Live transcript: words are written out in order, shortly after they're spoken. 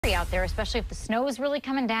Out there, especially if the snow is really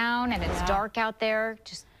coming down and it's dark out there.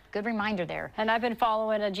 Just good reminder there. And I've been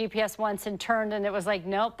following a GPS once and turned, and it was like,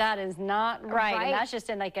 nope, that is not right. And that's just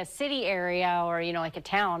in like a city area or, you know, like a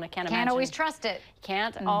town. I can't always trust it.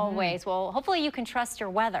 Can't always. Well, hopefully you can trust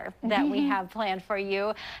your weather that we have planned for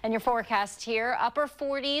you. And your forecast here, upper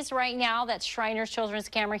 40s right now. That's Shriners Children's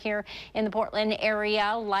Camera here in the Portland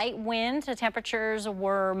area. Light wind. The temperatures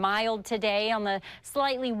were mild today, on the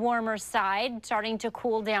slightly warmer side, starting to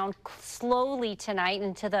cool down slowly tonight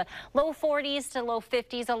into the low 40s to low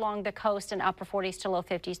 50s along the coast, and upper 40s to low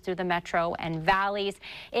 50s through the metro and valleys.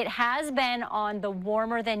 It has been on the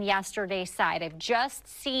warmer than yesterday side. I've just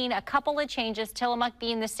seen a couple of changes, Tillamook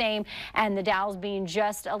being the same and the Dalles being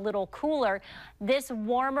just a little cooler. This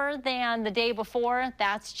warmer than the day before,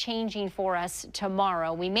 that's changing for us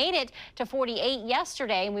tomorrow. We made it to 48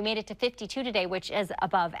 yesterday, and we made it to 52 today, which is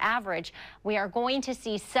above average. We are going to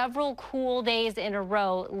see several cool days in a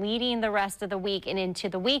row leading the rest of the week and into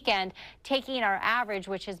the weekend, taking our average,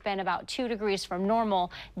 which has been about 2 degrees from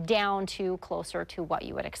normal, down to closer to what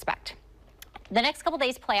you would expect. The next couple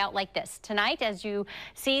days play out like this. Tonight, as you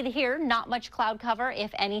see here, not much cloud cover, if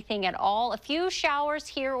anything at all. A few showers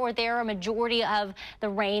here or there. A majority of the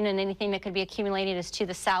rain and anything that could be accumulated is to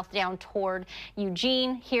the south down toward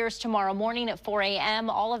Eugene. Here's tomorrow morning at 4 a.m.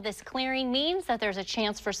 All of this clearing means that there's a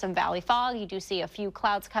chance for some valley fog. You do see a few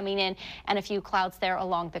clouds coming in and a few clouds there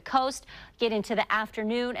along the coast. Get into the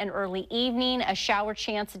afternoon and early evening. A shower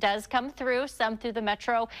chance does come through, some through the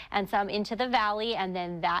metro and some into the valley, and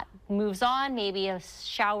then that moves on. Maybe a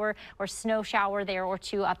shower or snow shower there or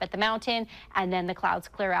two up at the mountain, and then the clouds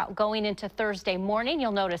clear out. Going into Thursday morning,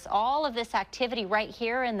 you'll notice all of this activity right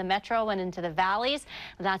here in the metro and into the valleys.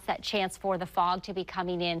 That's that chance for the fog to be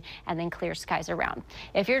coming in and then clear skies around.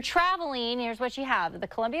 If you're traveling, here's what you have. The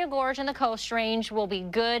Columbia Gorge and the Coast Range will be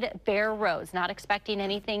good, bare roads. Not expecting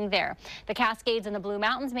anything there. The Cascades and the Blue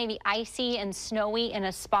Mountains may be icy and snowy in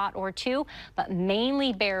a spot or two, but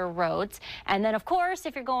mainly bare roads. And then, of course,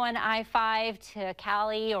 if you're going I-5 to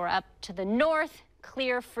Cali or up to the north,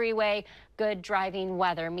 clear freeway, good driving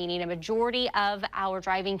weather, meaning a majority of our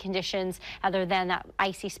driving conditions, other than that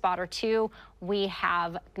icy spot or two, we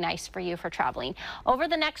have nice for you for traveling. Over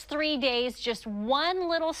the next 3 days, just one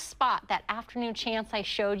little spot, that afternoon chance I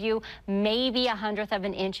showed you, maybe 1/100 of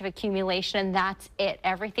an inch of accumulation, and that's it.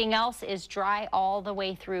 Everything else is dry all the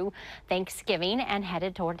way through Thanksgiving and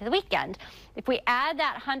headed toward the weekend. If we add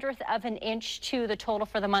that 1/100 of an inch to the total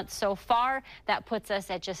for the month so far, that puts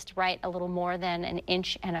us at just right a little more than an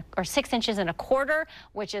inch and or 6 inches and a quarter,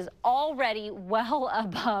 which is already well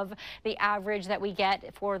above the average that we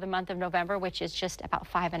get for the month of November, which is just about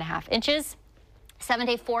 5.5 inches.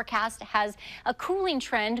 7-day forecast has a cooling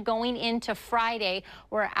trend going into Friday,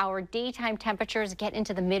 where our daytime temperatures get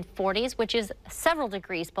into the mid-40s, which is several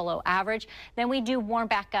degrees below average. Then we do warm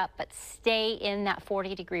back up, but stay in that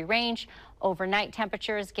 40-degree range. Overnight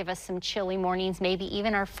temperatures give us some chilly mornings, maybe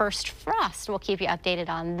even our first frost. We'll keep you updated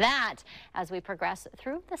on that as we progress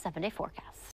through the 7-day forecast.